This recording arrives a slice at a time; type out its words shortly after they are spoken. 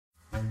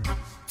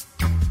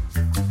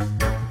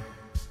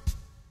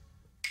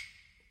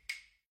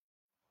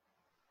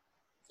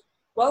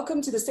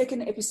Welcome to the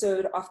second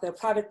episode of the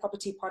Private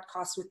Property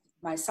Podcast with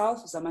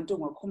myself,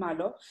 Zamantungo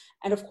Khumalo.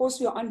 And of course,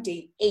 we are on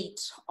day 8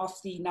 of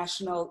the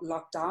national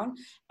lockdown.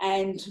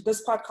 And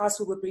this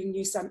podcast will bring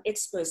you some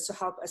experts to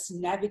help us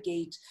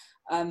navigate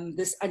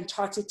this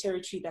uncharted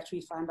territory that we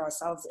find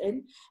ourselves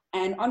in.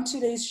 And on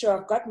today's show,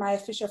 I've got Maya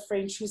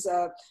Fisher-French, who's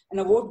an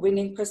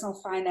award-winning personal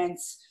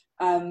finance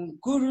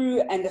guru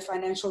and a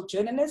financial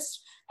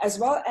journalist, as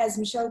well as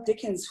Michelle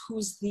Dickens,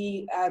 who's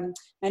the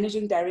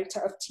managing director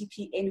of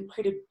TPN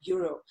Credit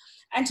Bureau.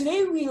 And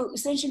today we'll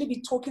essentially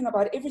be talking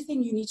about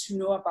everything you need to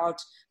know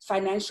about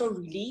financial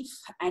relief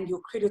and your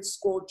credit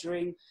score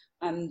during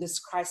this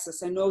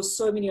crisis. I know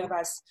so many of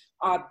us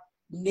are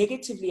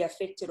negatively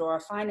affected, or our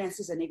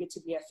finances are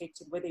negatively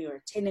affected, whether you're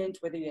a tenant,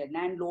 whether you're a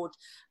landlord,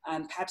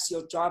 perhaps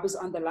your job is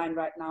on the line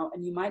right now,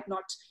 and you might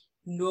not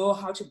know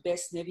how to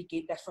best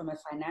navigate that from a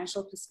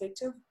financial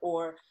perspective,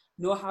 or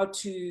know how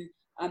to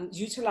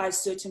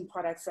utilize certain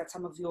products that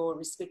some of your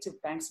respective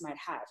banks might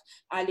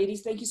have.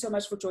 Ladies, thank you so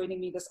much for joining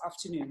me this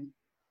afternoon.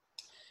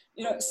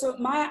 So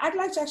Maya, I'd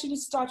like to actually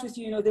start with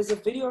you. There's a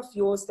video of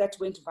yours that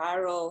went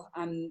viral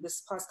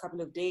this past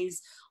couple of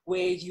days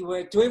where you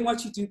were doing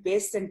what you do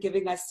best and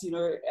giving us,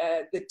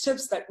 the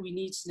tips that we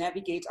need to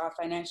navigate our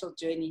financial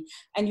journey.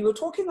 And you were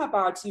talking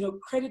about,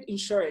 credit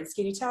insurance.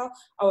 Can you tell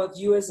our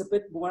viewers a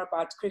bit more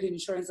about credit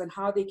insurance and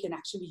how they can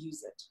actually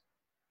use it?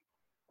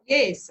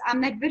 Yes,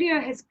 that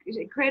video has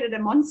created a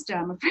monster,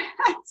 I'm afraid.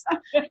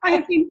 So I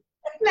have been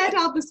flat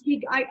out this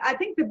week. I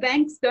think the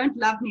banks don't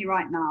love me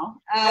right now.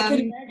 I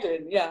can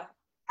imagine, yeah.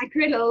 I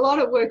created a lot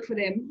of work for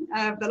them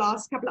the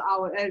last couple of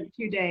hours,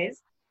 few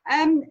days.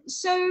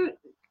 So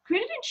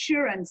credit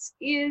insurance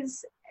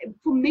is,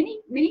 for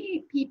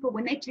many people,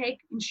 when they take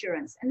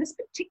insurance, and this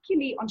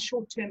particularly on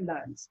short-term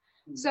loans.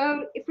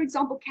 So if, for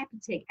example,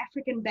 Capitec,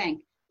 African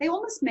Bank, they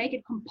almost make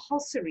it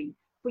compulsory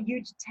for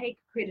you to take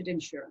credit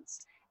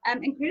insurance.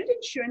 And credit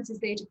insurance is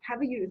there to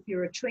cover you if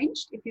you're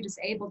retrenched, if you're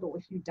disabled, or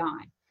if you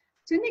die.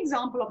 So in the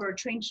example of a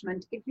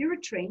retrenchment, if you're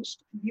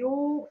retrenched,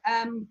 your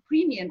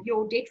premium,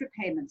 your debt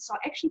repayments are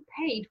actually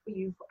paid for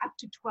you for up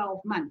to 12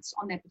 months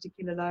on that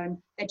particular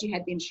loan that you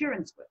had the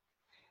insurance with.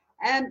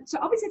 So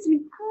obviously it's an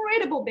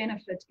incredible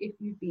benefit if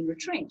you've been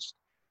retrenched.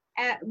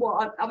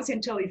 Well, obviously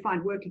until you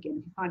find work again.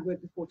 If you find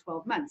work before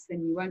 12 months, then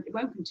it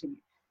won't continue.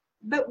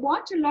 But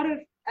what a lot of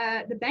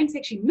the banks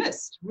actually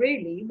missed,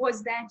 really,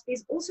 was that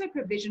there's also a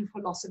provision for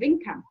loss of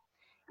income.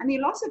 And the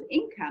loss of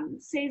income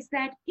says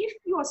that if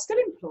you are still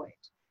employed,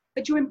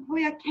 but your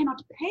employer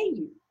cannot pay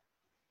you,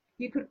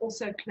 you could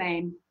also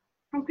claim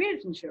from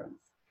credit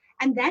insurance.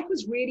 And that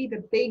was really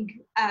the big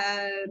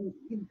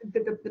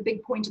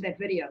big point of that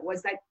video,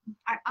 was that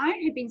I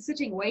had been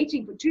sitting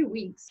waiting for 2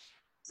 weeks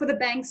for the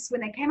banks,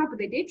 when they came up with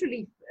their debt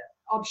relief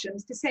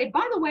options, to say,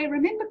 by the way,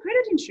 remember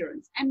credit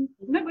insurance. And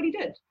nobody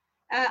did.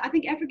 I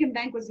think African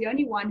Bank was the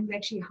only one who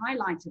actually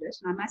highlighted it.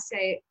 And I must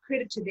say,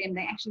 credit to them,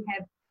 they actually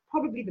have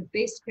probably the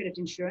best credit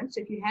insurance.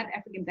 So if you have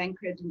African Bank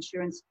credit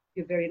insurance,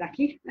 you're very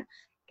lucky.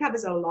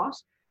 Covers a lot.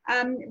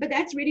 But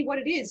that's really what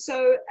it is.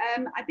 So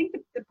I think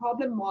the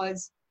problem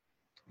was,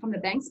 from the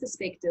bank's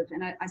perspective,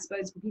 and I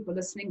suppose for people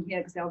listening here,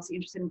 because they're obviously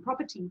interested in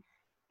property,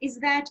 is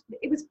that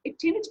it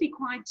tended to be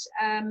quite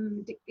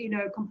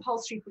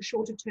compulsory for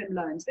shorter term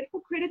loans. But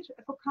for credit,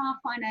 for car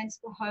finance,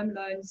 for home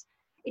loans,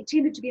 it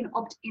tended to be an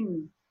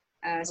opt-in.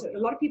 So a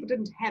lot of people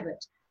didn't have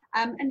it,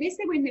 unless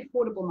they were in the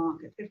affordable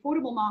market. The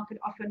affordable market,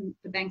 often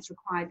the banks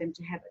required them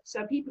to have it.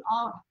 So people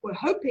were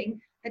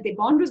hoping that their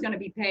bond was going to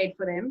be paid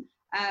for them,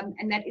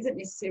 and that isn't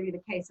necessarily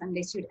the case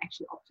unless you'd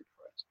actually opted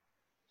for it.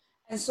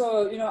 And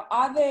so,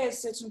 are there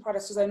certain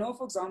products? Because I know,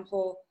 for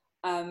example,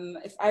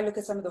 if I look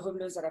at some of the home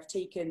loans that I've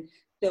taken,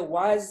 there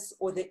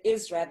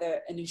is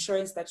rather an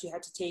insurance that you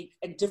had to take,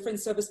 and different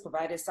service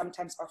providers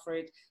sometimes offer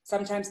it,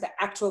 sometimes the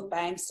actual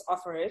banks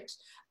offer it.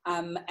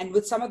 And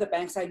with some of the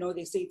banks, I know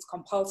they say it's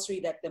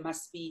compulsory that there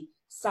must be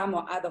some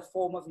or other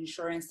form of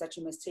insurance that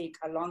you must take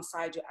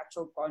alongside your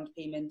actual bond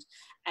payment.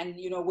 And,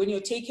 when you're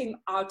taking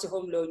out a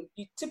home loan,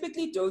 you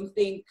typically don't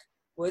think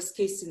worst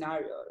case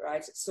scenario,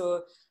 right?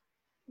 So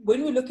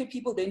when we look at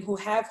people then who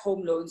have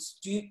home loans,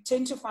 do you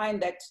tend to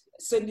find that,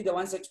 certainly the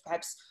ones that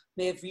perhaps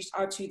may have reached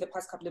out to you the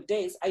past couple of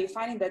days, are you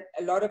finding that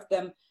a lot of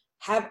them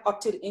have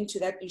opted into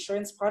that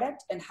insurance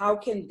product? And how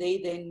can they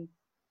then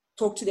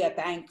talk to their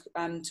bank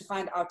to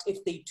find out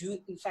if they do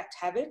in fact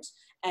have it,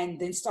 and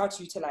then start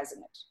utilizing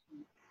it?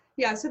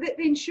 Yeah, so the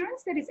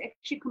insurance that is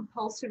actually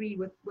compulsory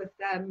with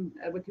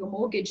your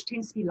mortgage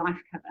tends to be life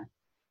cover.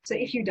 So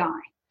if you die,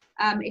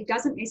 it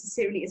isn't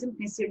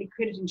necessarily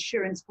credit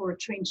insurance for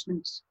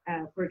retrenchment.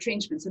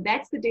 So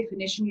that's the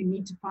definition you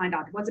need to find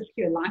out. Was it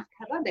pure life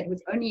cover that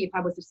was only if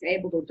I was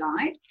disabled or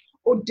died,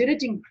 or did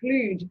it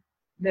include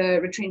the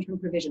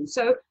retrenchment provision?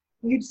 So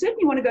you'd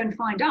certainly want to go and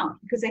find out,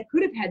 because they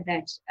could have had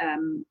that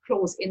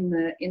clause in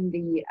the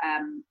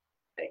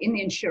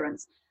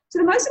insurance. So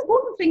the most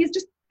important thing is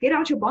just get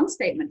out your bond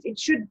statement.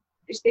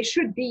 There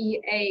should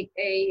be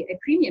a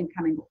premium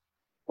coming off.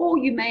 Or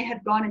you may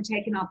have gone and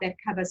taken out that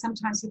cover.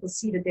 Sometimes people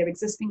see that their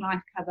existing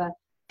life cover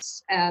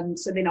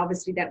So then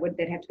obviously they'd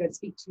have to go and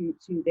speak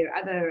to their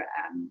other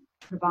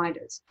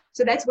providers.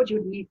 So that's what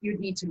you'd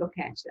need to look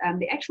at.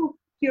 The actual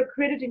pure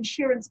credit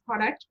insurance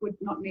product would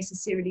not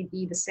necessarily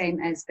be the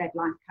same as that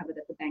life cover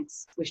that the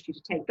banks wished you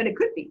to take, but it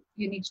could be.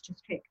 You need to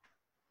just check.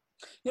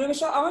 You know,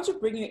 Michelle, I want to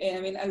bring you in.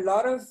 I mean, a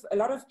lot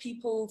of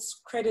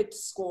people's credit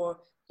score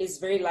is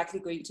very likely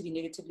going to be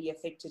negatively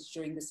affected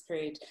during this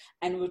period.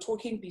 And we were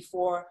talking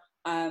before,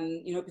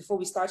 before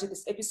we started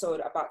this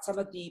episode, about some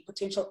of the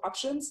potential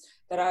options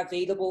that are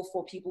available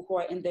for people who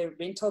are in the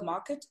rental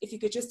market. If you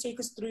could just take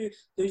us through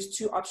those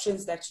two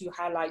options that you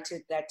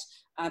highlighted that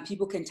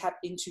people can tap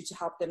into to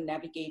help them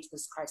navigate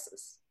this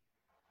crisis.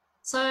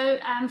 So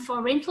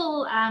for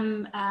rental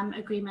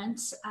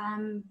agreements,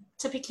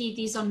 typically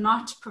these are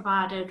not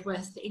provided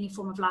with any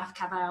form of life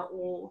cover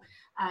or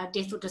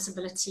death or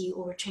disability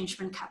or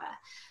retrenchment cover.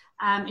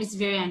 It's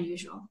very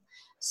unusual.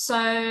 So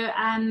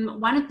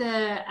one of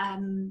the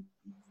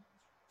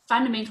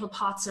fundamental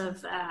parts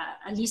of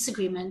a lease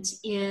agreement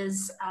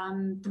is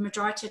the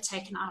majority are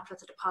taken out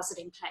with a deposit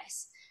in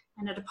place.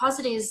 And a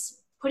deposit is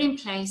put in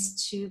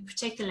place to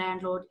protect the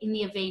landlord in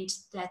the event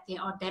that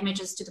there are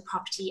damages to the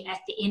property at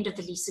the end of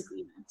the lease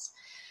agreement.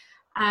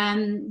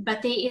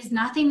 But there is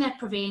nothing that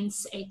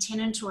prevents a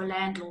tenant or a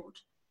landlord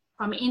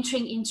from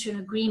entering into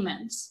an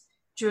agreement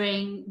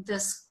during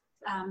this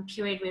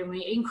period where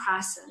we're in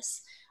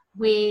crisis,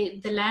 where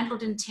the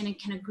landlord and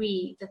tenant can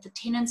agree that the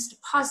tenant's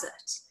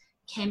deposit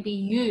can be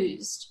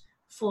used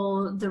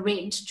for the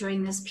rent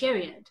during this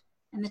period.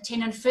 And the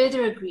tenant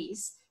further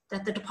agrees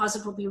that the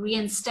deposit will be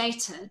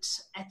reinstated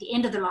at the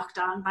end of the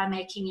lockdown by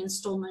making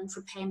installment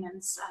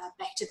repayments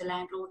back to the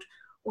landlord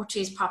or to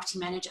his property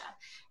manager.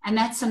 And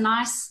that's a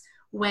nice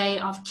way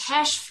of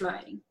cash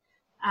flowing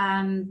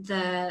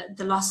the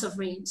loss of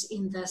rent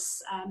in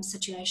this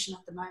situation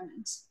at the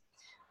moment.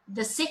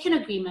 The second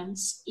agreement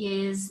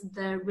is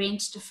the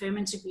rent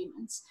deferment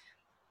agreement.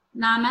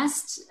 Now, I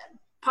must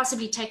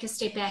possibly take a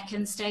step back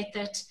and state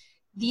that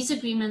these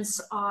agreements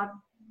are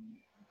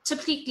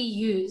typically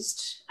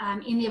used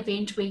in the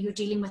event where you're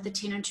dealing with a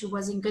tenant who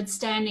was in good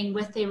standing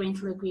with their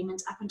rental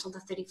agreement up until the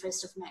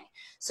 31st of May.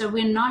 So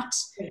we're not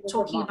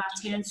talking about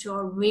tenants who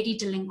are already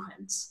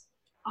delinquent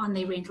on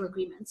their rental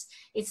agreements.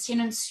 It's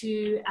tenants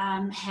who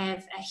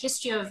have a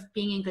history of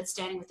being in good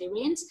standing with their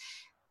rent.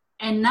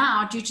 And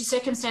now, due to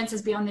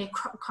circumstances beyond their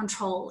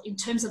control in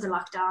terms of the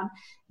lockdown,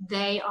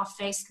 they are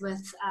faced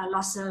with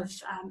loss of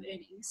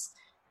earnings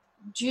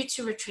due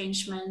to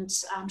retrenchment,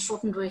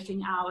 shortened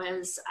working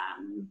hours,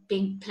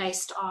 being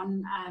placed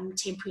on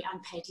temporary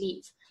unpaid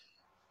leave.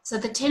 So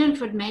the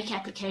tenant would make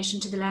application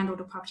to the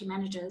landlord or property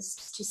managers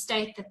to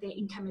state that their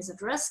income is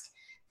at risk,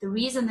 the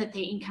reason that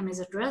their income is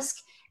at risk,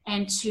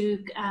 and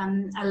to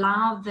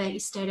allow the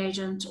estate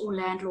agent or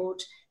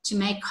landlord to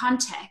make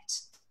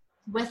contact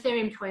with their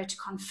employer to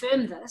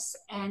confirm this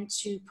and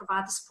to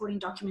provide the supporting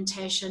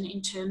documentation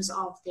in terms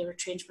of their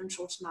retrenchment,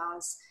 shortened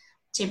hours,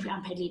 temporary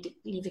unpaid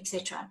leave,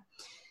 etc.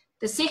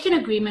 The second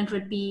agreement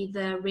would be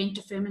the rent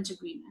deferment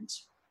agreement.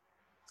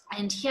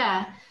 And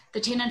here, the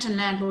tenant and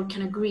landlord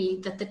can agree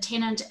that the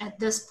tenant at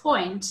this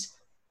point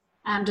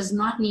does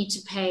not need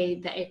to pay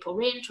the April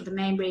rent or the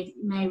May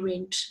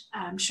rent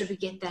should we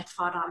get that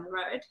far down the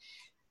road.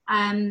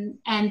 And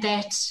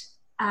that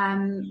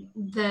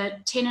the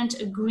tenant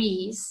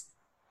agrees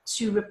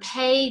to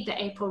repay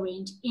the April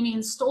rent in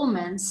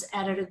installments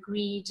at an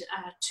agreed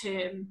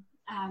term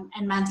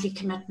and monthly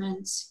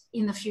commitment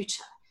in the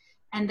future.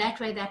 And that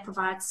way that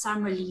provides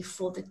some relief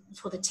for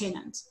the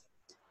tenant.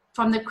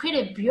 From the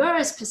credit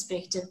bureau's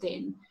perspective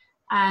then,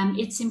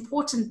 it's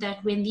important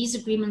that when these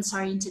agreements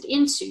are entered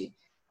into,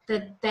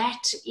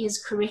 that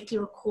is correctly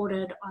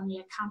recorded on the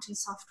accounting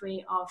software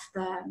of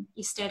the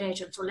estate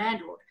agent or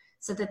landlord,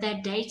 so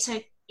that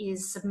data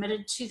is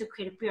submitted to the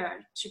credit bureau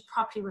to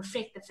properly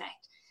reflect the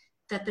fact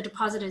that the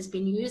deposit has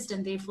been used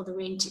and therefore the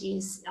rent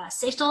is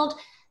settled.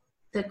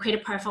 The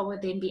credit profile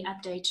would then be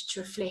updated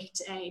to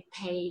reflect a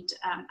paid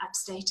up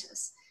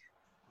status.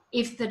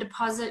 If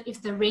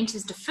the rent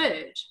is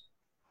deferred,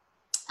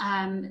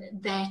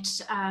 the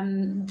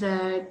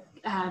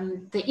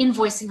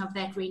invoicing of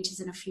that rent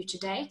is in a future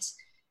date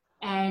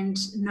and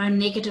no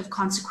negative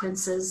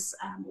consequences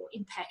or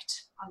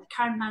impact on the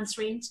current month's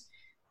rent.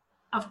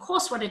 Of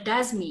course, what it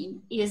does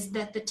mean is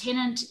that the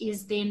tenant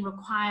is then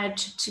required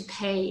to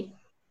pay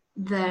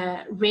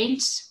the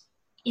rent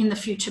in the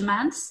future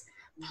months,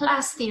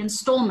 plus the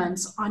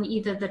installments on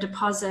either the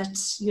deposit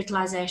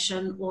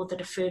utilization or the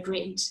deferred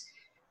rent.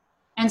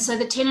 And so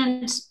the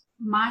tenant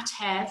might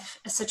have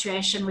a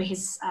situation where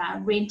his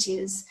rent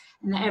is,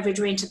 and the average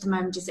rent at the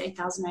moment is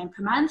 8,000 Rand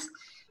per month,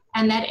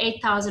 and that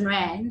 8,000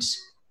 Rand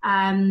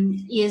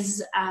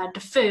is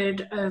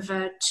deferred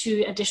over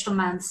 2 additional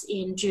months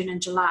in June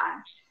and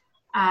July.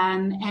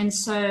 And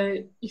so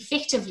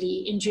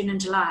effectively in June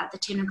and July, the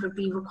tenant would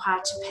be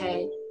required to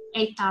pay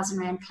 8,000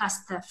 Rand plus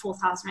the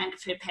 4,000 Rand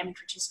deferred payment,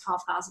 which is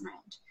 12,000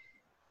 Rand.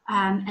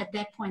 At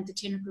that point, the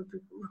tenant would be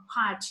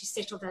required to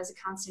settle those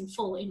accounts in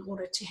full in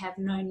order to have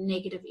no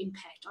negative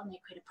impact on their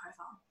credit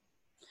profile.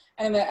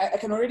 I mean, I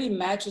can already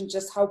imagine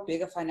just how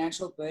big a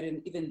financial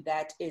burden even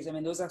that is. I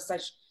mean, those are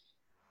such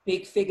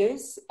big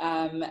figures,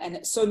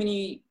 and so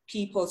many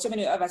people, so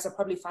many of us are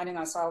probably finding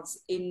ourselves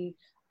in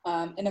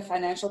a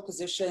financial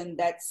position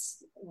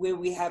that's where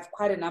we have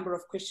quite a number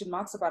of question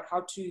marks about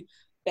how to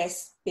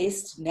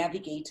best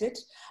navigate it.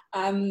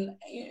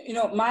 You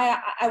know, Maya,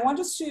 I want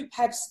us to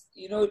perhaps,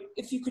 you know,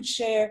 if you could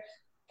share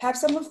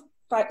perhaps some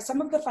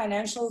of the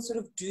financial sort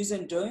of do's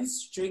and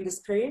don'ts during this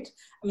period.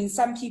 I mean,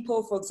 some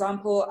people, for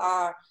example,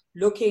 are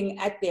looking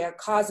at their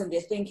cars and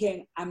they're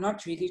thinking, I'm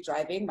not really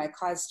driving. My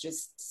car's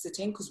just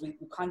sitting because we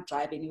can't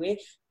drive anyway.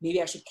 Maybe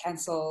I should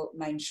cancel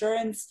my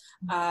insurance.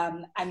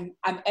 I'm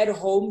at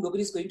home.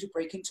 Nobody's going to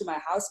break into my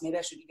house. Maybe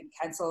I should even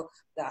cancel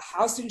the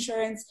house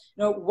insurance.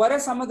 You know, what are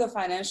some of the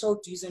financial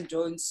do's and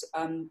don'ts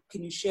can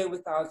you share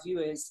with our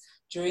viewers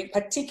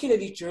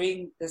particularly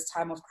during this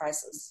time of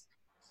crisis?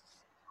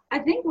 I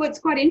think what's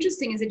quite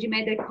interesting is that you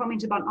made that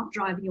comment about not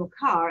driving your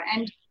car,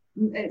 and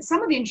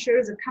some of the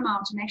insurers have come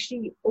out and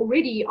actually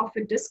already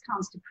offered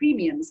discounts to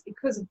premiums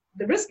because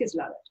the risk is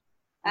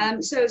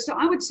lowered. So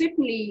I would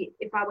certainly,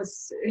 if I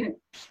was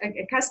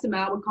a customer,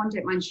 I would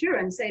contact my insurer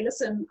and say,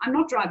 listen, I'm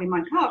not driving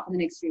my car for the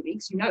next 3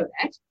 weeks, you know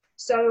that.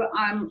 So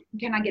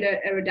can I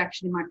get a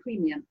reduction in my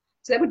premium?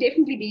 So that would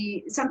definitely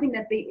be something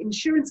that the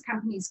insurance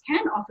companies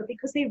can offer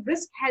because their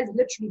risk has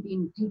literally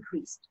been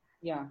decreased.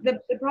 Yeah. The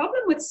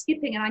problem with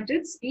skipping, and I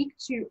did speak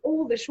to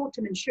all the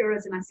short-term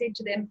insurers and I said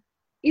to them,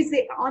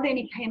 are there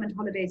any payment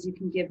holidays you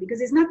can give? Because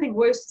there's nothing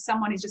worse to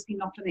someone who's just been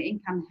knocked on their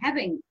income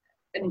having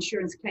an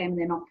insurance claim and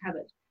they're not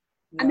covered.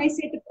 Yeah. And they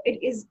said that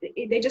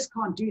they just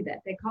can't do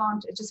that. They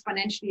can't, it's just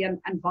financially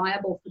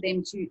unviable for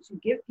them to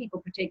give people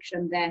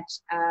protection that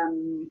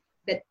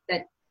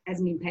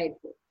hasn't been paid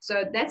for.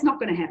 So that's not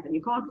going to happen.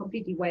 You can't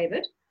completely waive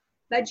it.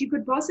 But you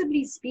could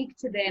possibly speak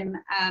to them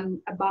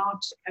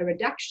about a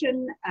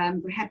reduction,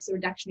 perhaps a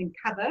reduction in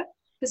cover.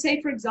 So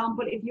say, for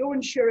example, if your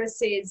insurer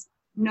says,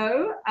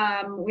 no,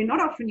 we're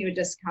not offering you a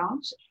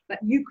discount, but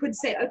you could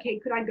say, okay,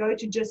 could I go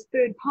to just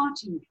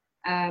third-party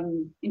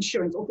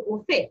insurance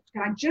or theft?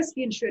 Can I just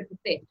be insured for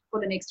theft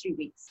for the next 3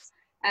 weeks?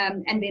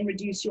 And then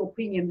reduce your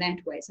premium that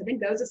way. So I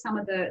think those are some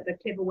of the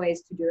clever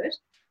ways to do it.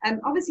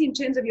 Obviously, in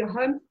terms of your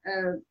home,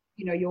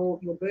 you know,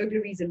 your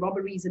burglaries and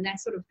robberies and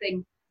that sort of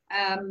thing,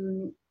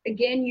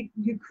 again,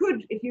 you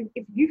could, if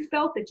you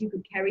felt that you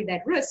could carry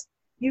that risk,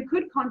 you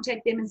could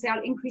contact them and say,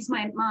 I'll increase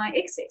my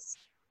excess.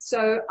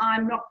 So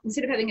I'm not,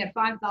 instead of having a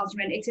 5,000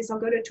 Rand excess, I'll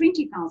go to a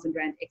 20,000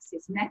 Rand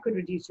excess, and that could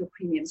reduce your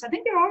premium. So I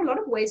think there are a lot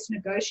of ways to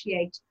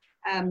negotiate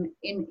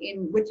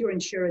with your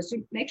insurers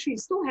to make sure you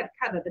still have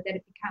cover, but that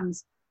it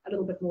becomes a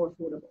little bit more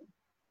affordable.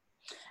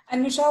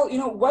 And Michelle, you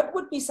know, what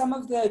would be some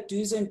of the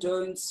do's and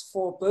don'ts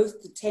for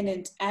both the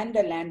tenant and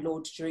the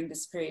landlord during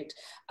this period?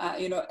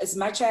 You know, as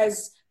much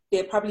as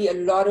there are probably a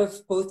lot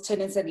of both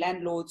tenants and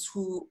landlords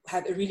who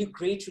have a really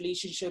great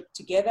relationship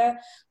together,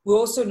 we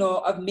also know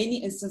of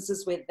many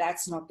instances where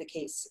that's not the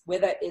case,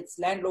 whether it's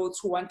landlords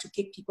who want to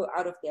kick people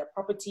out of their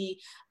property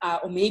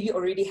or maybe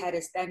already had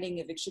a standing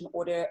eviction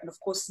order. And of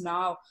course,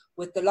 now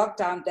with the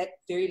lockdown, that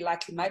very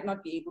likely might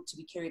not be able to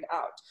be carried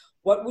out.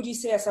 What would you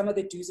say are some of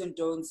the do's and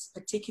don'ts,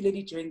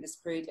 particularly during this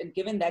period? And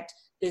given that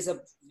there's a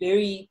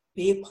very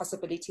big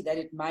possibility that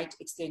it might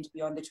extend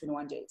beyond the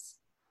 21 days.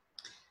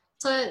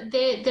 So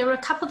there are a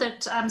couple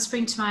that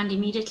spring to mind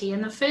immediately.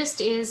 And the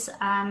first is,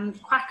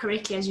 quite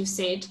correctly, as you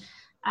said,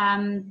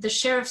 the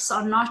sheriffs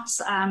are not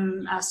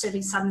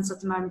serving summons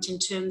at the moment in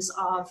terms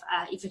of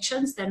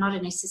evictions. They're not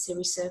a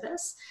necessary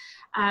service.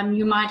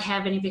 You might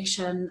have an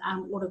eviction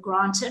order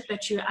granted,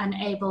 but you're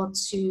unable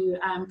to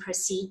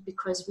proceed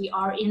because we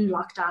are in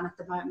lockdown at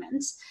the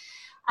moment.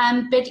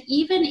 But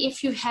even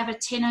if you have a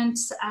tenant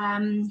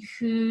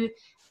who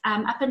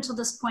up until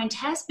this point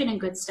has been in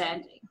good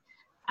standing,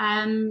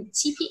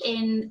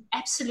 TPN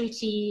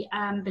absolutely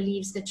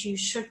believes that you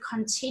should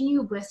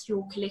continue with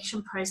your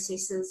collection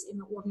processes in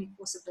the ordinary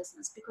course of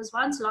business, because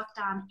once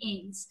lockdown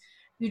ends,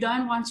 you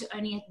don't want to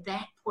only at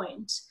that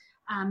point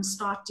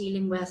start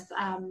dealing with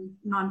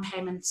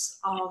non-payments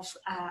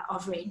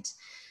of rent.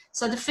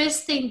 So the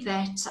first thing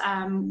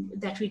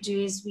that we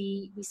do is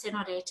we send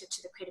our data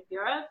to the credit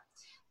bureau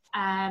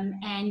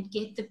and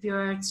get the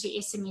bureau to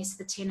SMS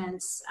the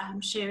tenants,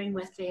 sharing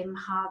with them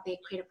how their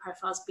credit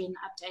profile has been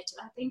updated.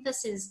 I think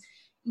this is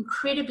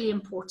incredibly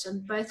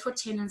important, both for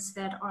tenants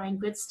that are in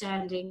good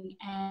standing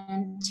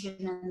and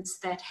tenants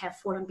that have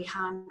fallen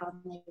behind on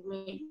their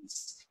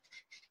rents.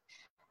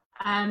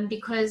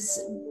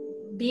 Because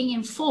being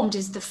informed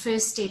is the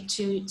first step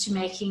to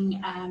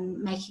making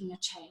a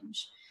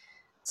change.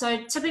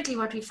 So typically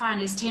what we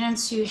find is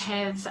tenants who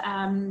have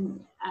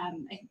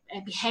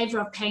a behavior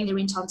of paying their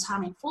rent on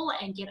time in full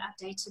and get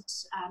updated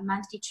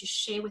monthly to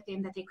share with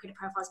them that their credit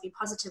profile has been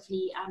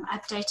positively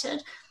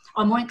updated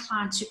are more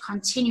inclined to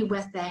continue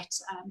with that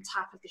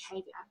type of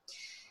behavior.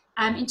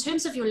 In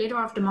terms of your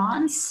letter of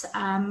demands,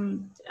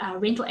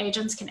 rental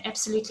agents can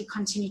absolutely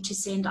continue to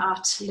send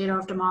out letter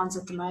of demands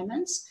at the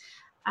moment.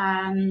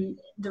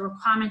 The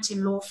requirement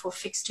in law for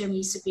fixed term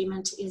lease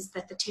agreement is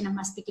that the tenant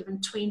must be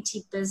given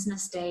 20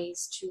 business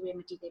days to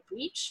remedy their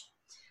breach.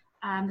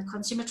 The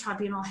Consumer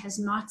Tribunal has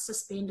not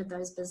suspended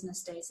those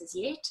business days as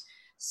yet.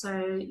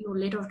 So your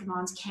letter of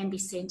demands can be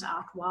sent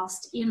out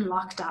whilst in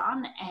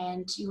lockdown,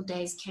 and your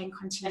days can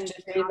continue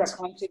to be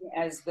counting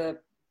as the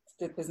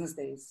business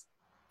days.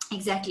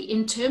 Exactly.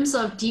 In terms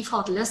of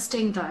default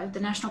listing, though, the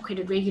National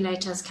Credit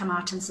Regulator has come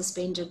out and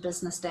suspended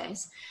business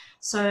days.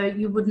 So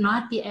you would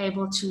not be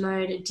able to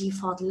load a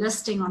default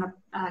listing on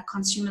a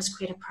consumer's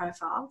credit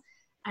profile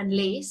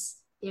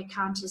unless the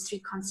account is 3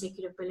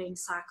 consecutive billing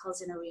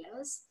cycles in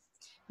arrears.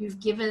 You've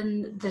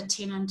given the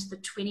tenant the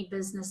 20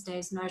 business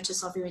days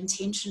notice of your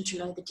intention to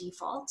load the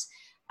default.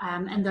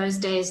 And those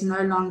days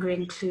no longer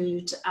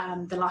include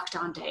the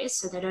lockdown days.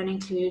 So they don't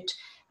include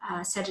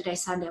Saturday,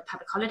 Sunday, or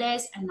public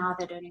holidays, and now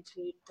they don't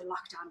include the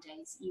lockdown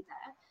days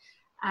either.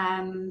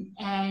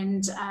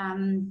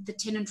 The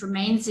tenant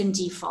remains in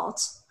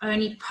default.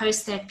 Only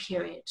post that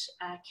period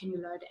can you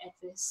load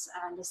adverse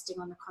listing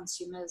on the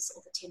consumer's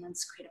or the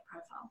tenant's credit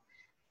profile.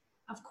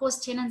 Of course,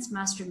 tenants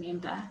must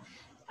remember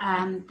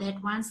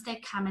that once they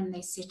come and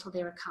they settle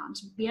their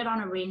account, be it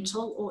on a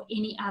rental or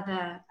any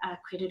other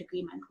credit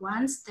agreement,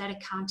 once that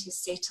account is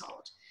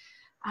settled,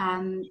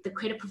 the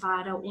credit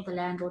provider or the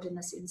landlord in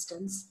this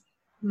instance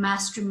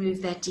must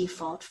remove that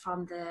default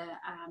from the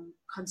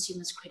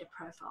consumer's credit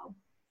profile.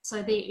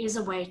 So there is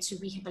a way to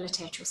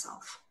rehabilitate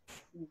yourself.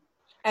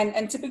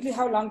 And typically,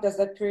 how long does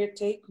that period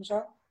take,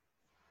 Michelle?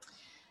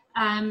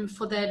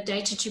 For the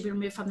data to be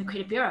removed from the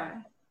credit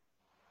bureau?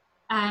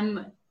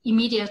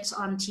 Immediate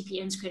on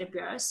TPN's credit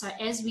bureau. So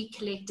as we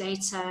collect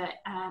data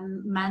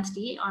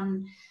monthly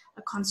on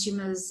a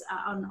consumer's,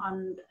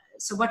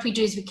 so what we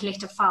do is we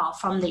collect a file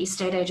from the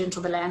estate agent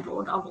or the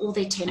landlord of all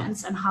their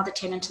tenants and how the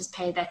tenant has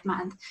paid that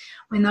month.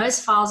 When those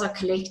files are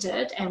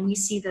collected and we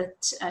see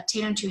that a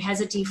tenant who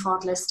has a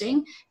default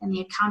listing and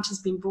the account has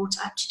been brought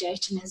up to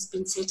date and has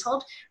been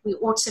settled, we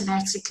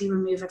automatically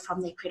remove it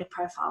from their credit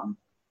profile.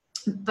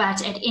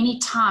 But at any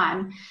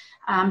time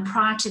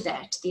prior to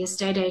that, the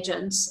estate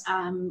agent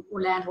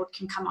or landlord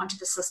can come onto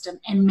the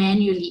system and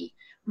manually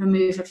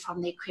remove it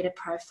from their credit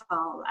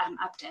profile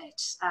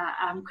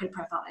credit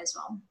profile as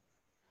well.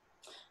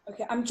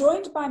 Okay, I'm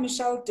joined by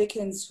Michelle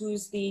Dickens,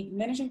 who's the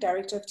Managing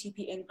Director of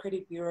TPN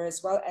Credit Bureau,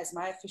 as well as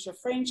Maya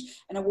Fisher-French,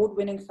 an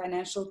award-winning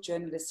financial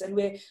journalist. And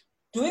we're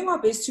doing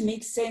our best to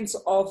make sense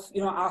of,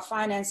 our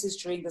finances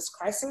during this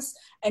crisis,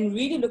 and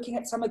really looking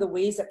at some of the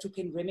ways that we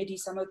can remedy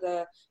some of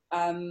the,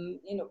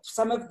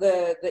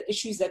 the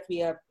issues that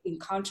we are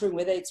encountering,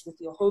 whether it's with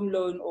your home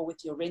loan or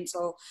with your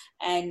rental,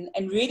 and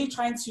really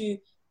trying to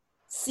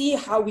see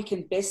how we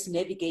can best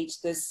navigate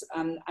this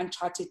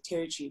uncharted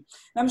territory.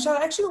 Now, Michelle,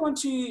 I actually want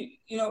to,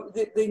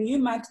 the new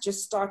month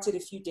just started a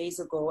few days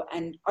ago,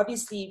 and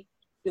obviously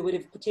there would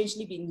have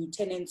potentially been new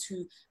tenants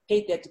who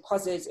paid their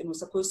deposits and were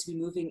supposed to be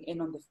moving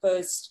in on the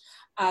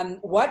 1st.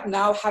 What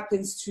now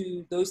happens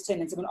to those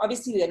tenants? I mean,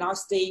 obviously they're now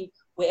staying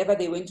wherever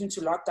they went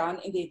into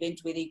lockdown in the event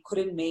where they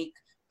couldn't make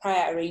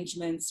prior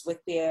arrangements with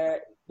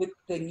the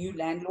new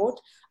landlord.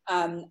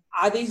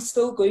 Are they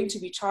still going to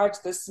be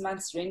charged this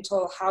month's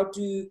rental? How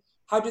do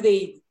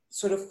they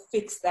sort of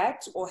fix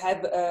that, or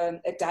have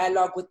a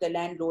dialogue with the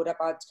landlord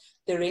about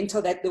the rental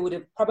that they would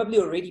have probably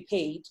already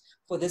paid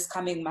for this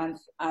coming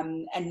month,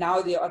 and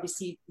now they're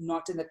obviously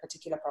not in that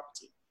particular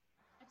property?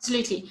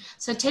 Absolutely.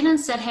 So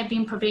tenants that have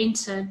been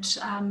prevented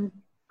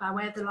by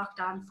way of the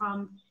lockdown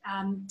from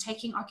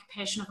taking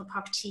occupation of a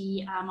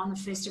property on the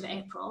 1st of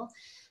April,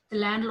 the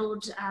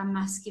landlord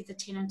must give the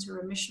tenant a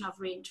remission of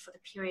rent for the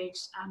period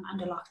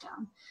under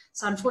lockdown.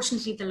 So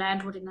unfortunately, the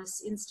landlord in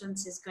this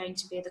instance is going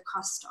to bear the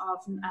cost of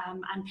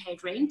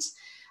unpaid rent.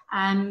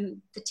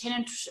 The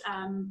tenant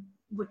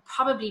would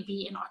probably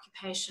be in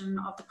occupation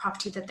of the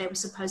property that they were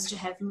supposed to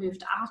have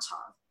moved out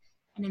of.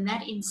 And in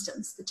that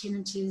instance, the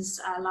tenant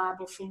is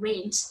liable for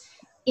rent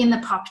in the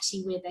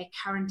property where they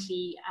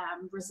currently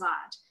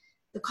reside.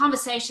 The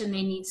conversation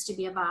then needs to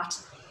be about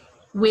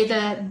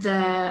whether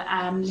the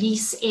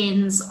lease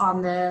ends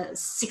on the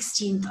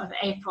 16th of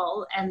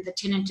April and the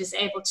tenant is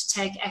able to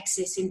take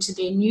access into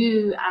their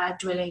new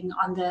dwelling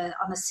on the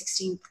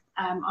 16th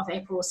of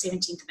April, or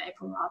 17th of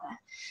April rather.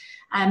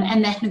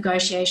 And that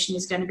negotiation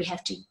is going to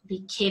have to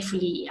be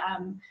carefully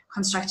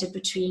constructed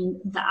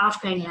between the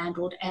outgoing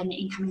landlord and the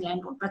incoming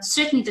landlord. But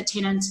certainly the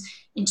tenant,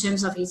 in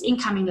terms of his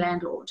incoming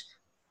landlord,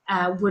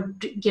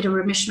 would get a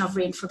remission of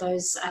rent for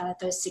those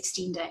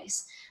 16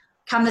 days.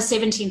 Come the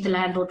 17th,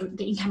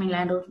 the incoming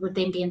landlord would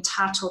then be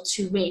entitled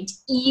to rent,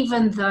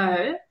 even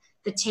though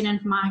the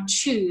tenant might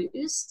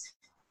choose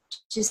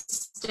to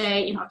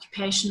stay in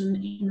occupation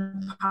in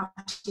the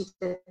property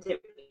that they're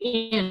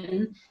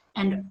in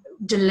and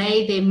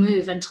delay their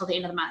move until the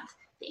end of the month.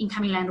 The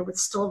incoming landlord would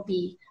still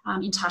be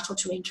entitled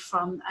to rent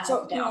from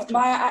so, the day after.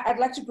 Maya, I'd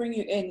like to bring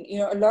you in.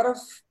 A lot of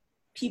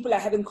people are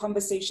having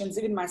conversations,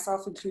 even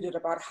myself included,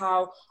 about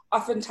how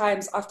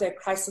oftentimes after a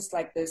crisis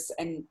like this,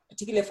 and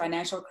particularly a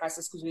financial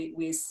crisis, because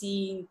we're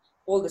seeing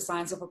all the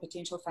signs of a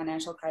potential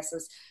financial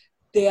crisis,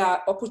 there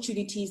are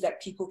opportunities that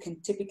people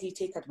can typically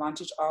take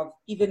advantage of,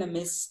 even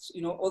amidst,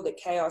 all the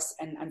chaos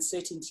and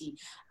uncertainty.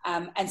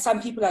 And some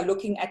people are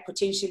looking at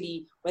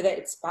potentially whether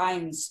it's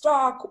buying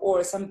stock,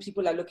 or some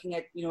people are looking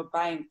at,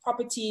 buying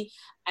property.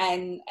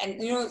 And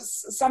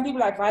some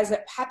people advise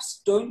that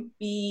perhaps don't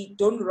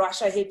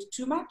rush ahead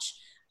too much,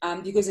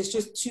 because it's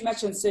just too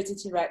much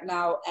uncertainty right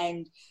now.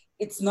 And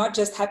it's not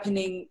just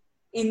happening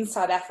in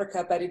South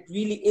Africa, but it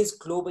really is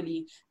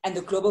globally, and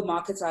the global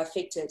markets are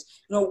affected.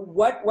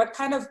 What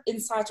kind of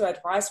insight or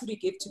advice would you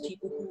give to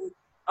people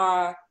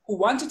who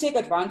want to take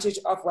advantage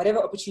of whatever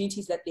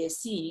opportunities that they're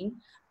seeing,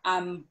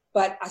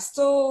 but are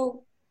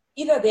still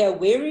either they're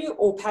wary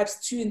or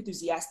perhaps too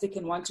enthusiastic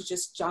and want to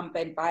just jump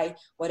and buy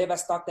whatever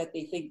stock that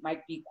they think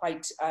might be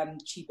quite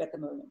cheap at the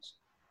moment?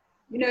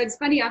 It's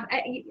funny.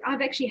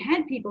 I've actually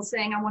had people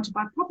saying, I want to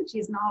buy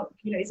properties now.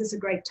 Is this a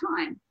great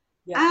time?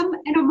 Yeah.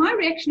 And my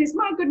reaction is,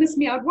 my goodness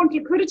me, I'd want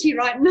liquidity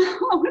right now.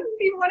 I wouldn't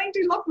be wanting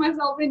to lock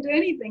myself into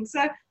anything. So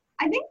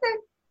I think that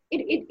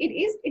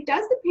it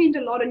does depend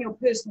a lot on your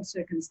personal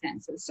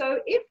circumstances.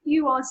 So if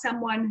you are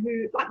someone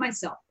who, like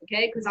myself,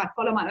 okay, because I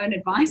follow my own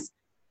advice,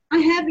 I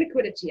have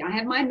liquidity, I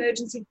have my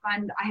emergency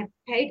fund, I have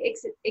paid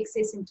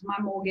excess into my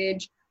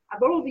mortgage, I've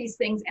got all these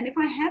things. And if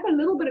I have a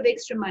little bit of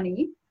extra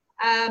money,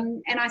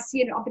 and I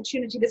see an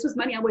opportunity, this was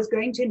money I was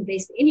going to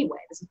invest anyway,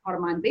 this is part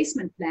of my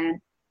investment plan.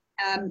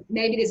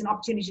 Maybe there's an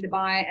opportunity to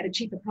buy at a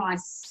cheaper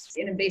price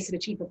and invest at a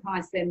cheaper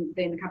price than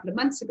a couple of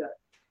months ago.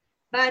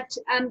 But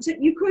so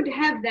you could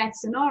have that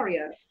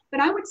scenario. But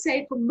I would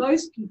say for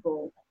most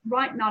people,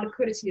 right now,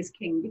 liquidity is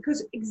king,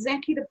 because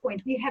exactly the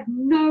point, we have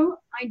no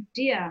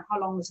idea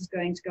how long this is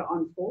going to go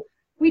on for.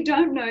 We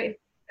don't know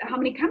how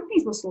many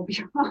companies will still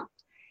be around.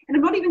 And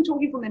I'm not even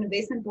talking from an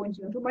investment point of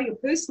view, I'm talking about your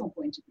personal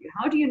point of view.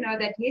 How do you know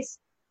that, yes,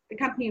 the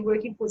company you're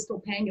working for is still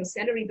paying your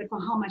salary, but for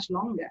how much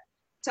longer?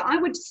 So I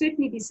would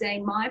certainly be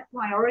saying my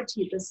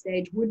priority at this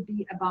stage would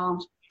be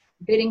about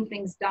bedding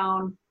things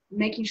down,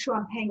 making sure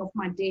I'm paying off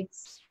my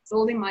debts,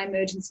 building my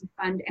emergency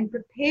fund, and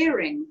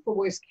preparing for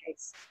worst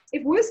case.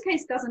 If worst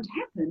case doesn't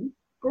happen,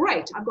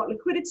 great, I've got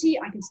liquidity,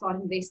 I can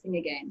start investing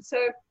again. So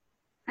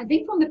I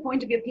think from the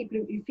point of view of people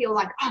who feel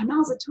like, oh,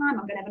 now's the time,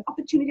 I'm going to have an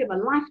opportunity of a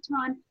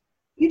lifetime,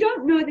 you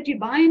don't know that you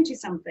buy into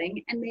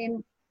something and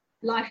then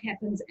life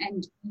happens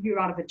and you're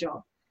out of a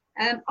job.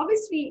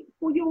 Obviously,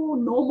 for your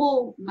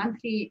normal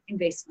monthly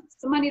investments,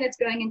 the money that's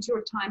going into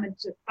retirement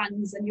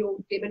funds and your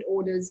debit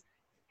orders,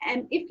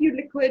 and if you're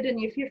liquid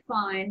and if you're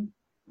fine,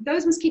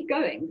 those must keep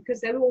going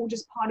because they were all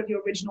just part of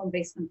your original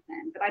investment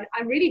plan. But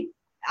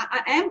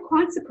I am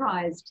quite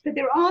surprised that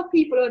there are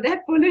people who are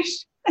that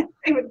bullish that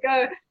they would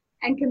go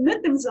and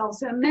commit themselves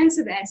to a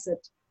massive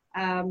asset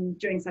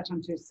during such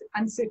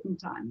uncertain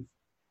times.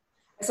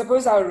 I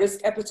suppose our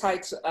risk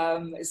appetite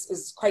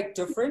is quite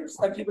different.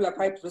 Some people are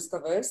quite risk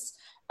averse,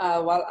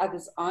 while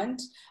others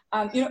aren't.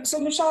 So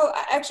Michelle,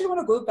 I actually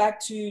want to go back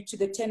to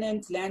the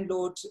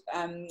tenant-landlord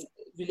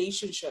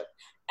relationship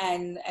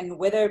and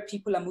whether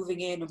people are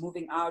moving in or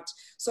moving out.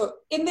 So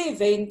in the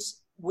event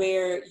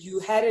where you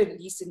had a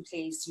lease in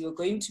place, you're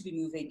going to be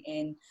moving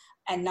in,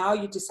 and now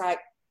you decide,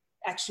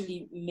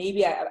 actually,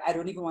 maybe I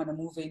don't even want to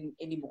move in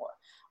anymore.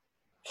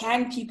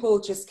 Can people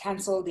just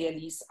cancel their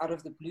lease out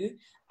of the blue?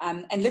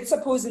 And let's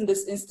suppose in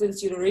this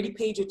instance, you'd already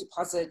paid your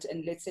deposit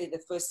and let's say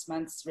the first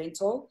month's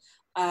rental.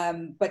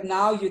 But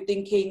now you're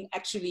thinking,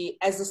 actually,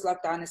 as this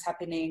lockdown is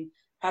happening,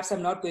 perhaps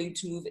I'm not going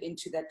to move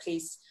into that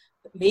place.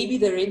 Maybe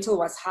the rental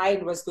was high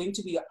and was going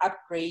to be your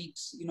upgrade,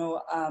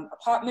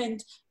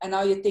 apartment. And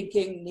now you're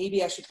thinking,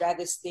 maybe I should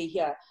rather stay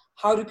here.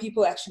 How do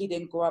people actually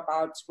then go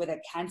about whether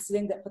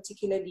canceling that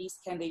particular lease?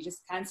 Can they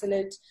just cancel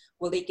it?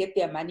 Will they get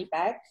their money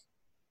back?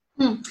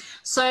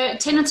 So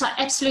tenants are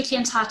absolutely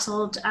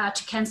entitled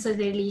to cancel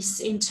their lease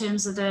in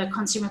terms of the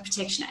Consumer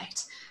Protection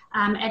Act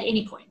at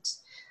any point.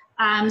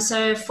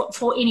 So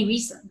for any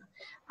reason.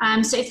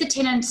 So if the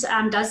tenant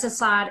does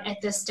decide at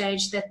this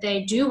stage that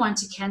they do want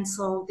to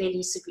cancel their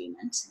lease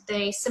agreement,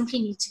 they simply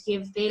need to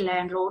give their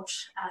landlord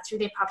through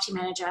their property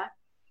manager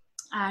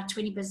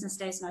 20 business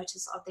days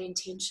notice of their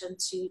intention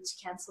to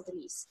cancel the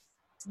lease.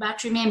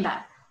 But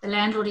remember, the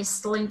landlord is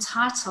still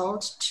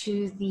entitled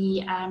to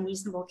the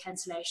reasonable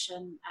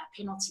cancellation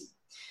penalty.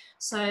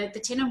 So the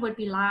tenant would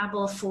be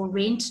liable for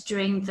rent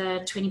during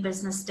the 20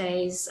 business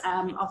days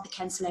of the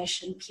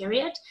cancellation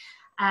period.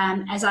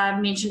 As I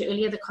mentioned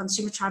earlier, the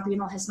Consumer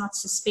Tribunal has not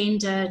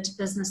suspended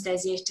business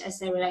days yet as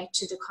they relate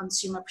to the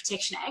Consumer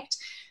Protection Act.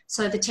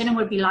 So the tenant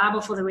would be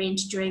liable for the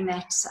rent during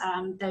that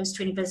those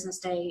 20 business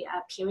day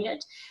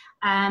period.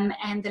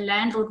 And the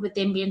landlord would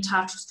then be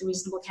entitled to the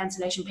reasonable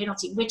cancellation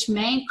penalty, which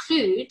may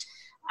include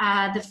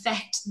the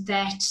fact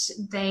that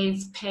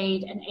they've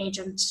paid an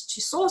agent to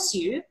source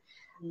you.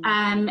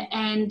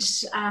 And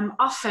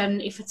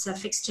often, if it's a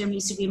fixed term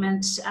lease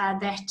agreement,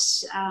 that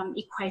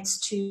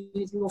equates to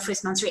your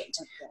first month's rent.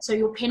 So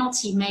your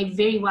penalty may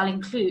very well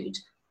include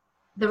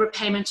the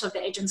repayment of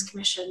the agent's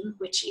commission,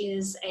 which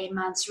is a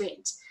month's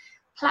rent.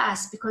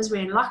 Plus, because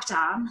we're in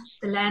lockdown,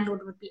 the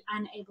landlord would be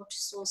unable to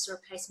source a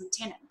replacement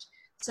tenant.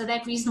 So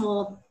that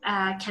reasonable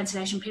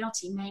cancellation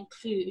penalty may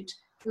include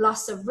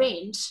loss of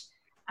rent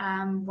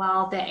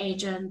while the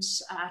agent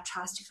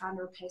tries to find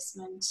a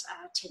replacement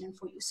tenant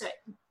for you. So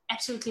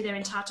absolutely they're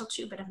entitled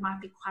to, but it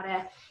might be quite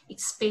an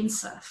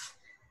expensive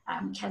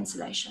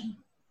cancellation.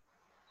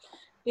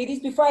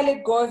 Ladies, before I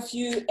let go of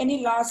you,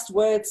 any last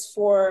words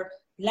for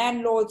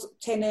landlords,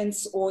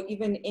 tenants, or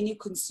even any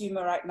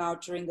consumer right now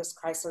during this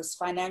crisis,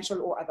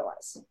 financial or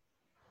otherwise?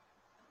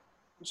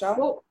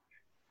 Michelle?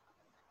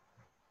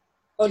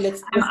 Well,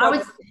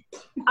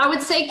 I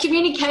would say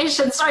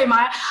communication. Sorry,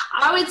 Maya.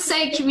 I would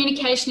say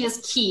communication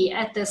is key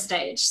at this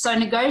stage. So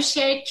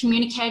negotiate,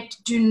 communicate.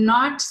 Do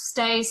not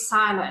stay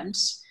silent.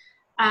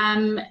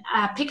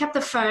 Pick up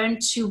the phone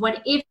to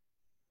whatever.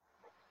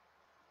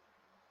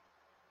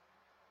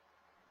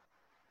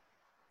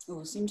 Oh,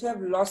 we seem to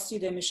have lost you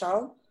there,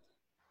 Michelle.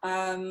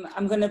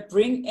 I'm going to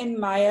bring in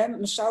Maya.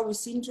 Michelle, we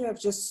seem to have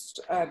just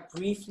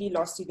briefly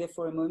lost you there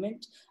for a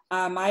moment.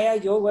 Maya,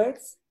 your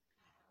words?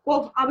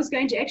 Well, I was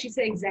going to actually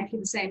say exactly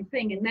the same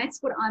thing, and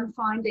that's what I'm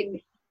finding.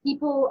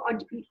 People are,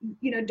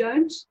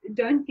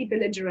 don't be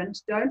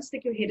belligerent. Don't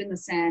stick your head in the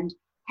sand.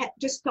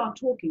 Just start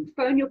talking.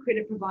 Phone your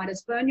credit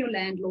providers. Phone your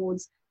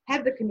landlords.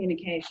 Have the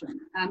communication.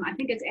 I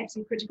think it's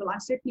absolutely critical.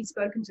 I've certainly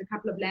spoken to a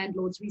couple of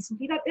landlords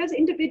recently. There's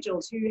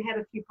individuals who have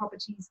a few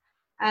properties,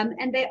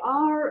 and they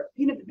are,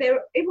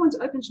 everyone's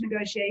open to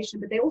negotiation,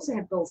 but they also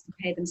have bills to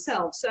pay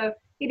themselves. So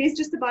it is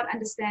just about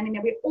understanding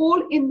that we're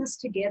all in this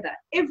together.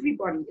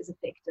 Everybody is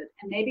affected,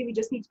 and maybe we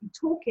just need to be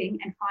talking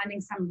and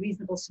finding some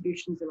reasonable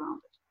solutions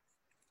around it.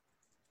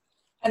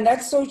 And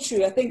that's so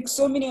true. I think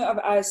so many of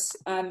us,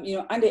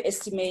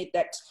 underestimate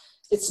that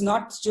it's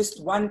not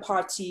just one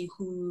party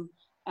who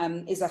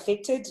is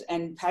affected,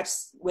 and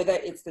perhaps whether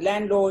it's the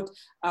landlord,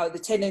 the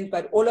tenant,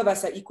 but all of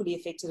us are equally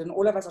affected, and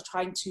all of us are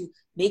trying to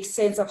make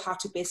sense of how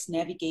to best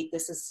navigate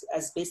this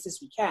as best as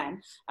we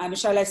can.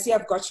 Michelle, I see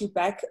I've got you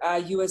back.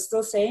 You were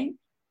still saying?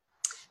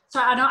 So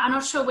I'm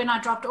not sure when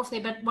I dropped off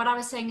there, but what I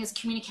was saying is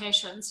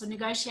communication. So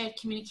negotiate,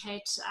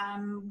 communicate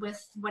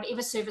with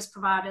whatever service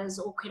providers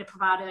or credit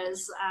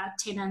providers,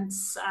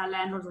 tenants,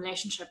 landlord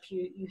relationship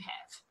you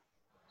have.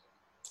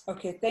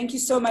 Okay, thank you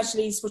so much,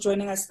 ladies, for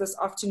joining us this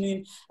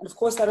afternoon. And of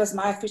course, that was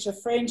Maya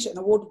Fisher-French, an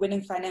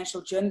award-winning financial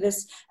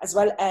journalist, as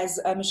well as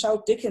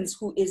Michelle Dickens,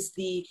 who is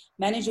the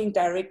Managing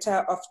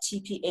Director of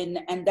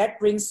TPN. And that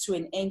brings to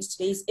an end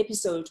today's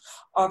episode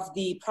of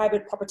the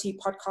Private Property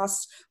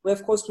Podcast, where,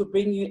 of course, we'll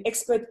bring you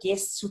expert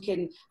guests who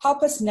can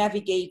help us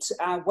navigate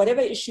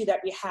whatever issue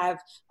that we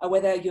have,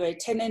 whether you're a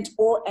tenant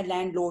or a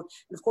landlord.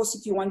 And of course,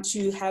 if you want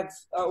to have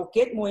or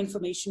get more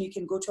information, you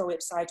can go to our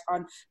website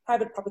on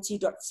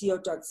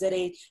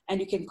privateproperty.co.za,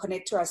 and you can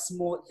connect to us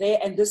more there.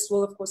 And this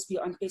will, of course, be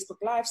on Facebook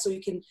Live, so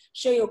you can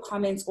share your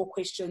comments or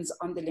questions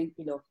on the link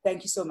below.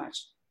 Thank you so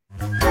much.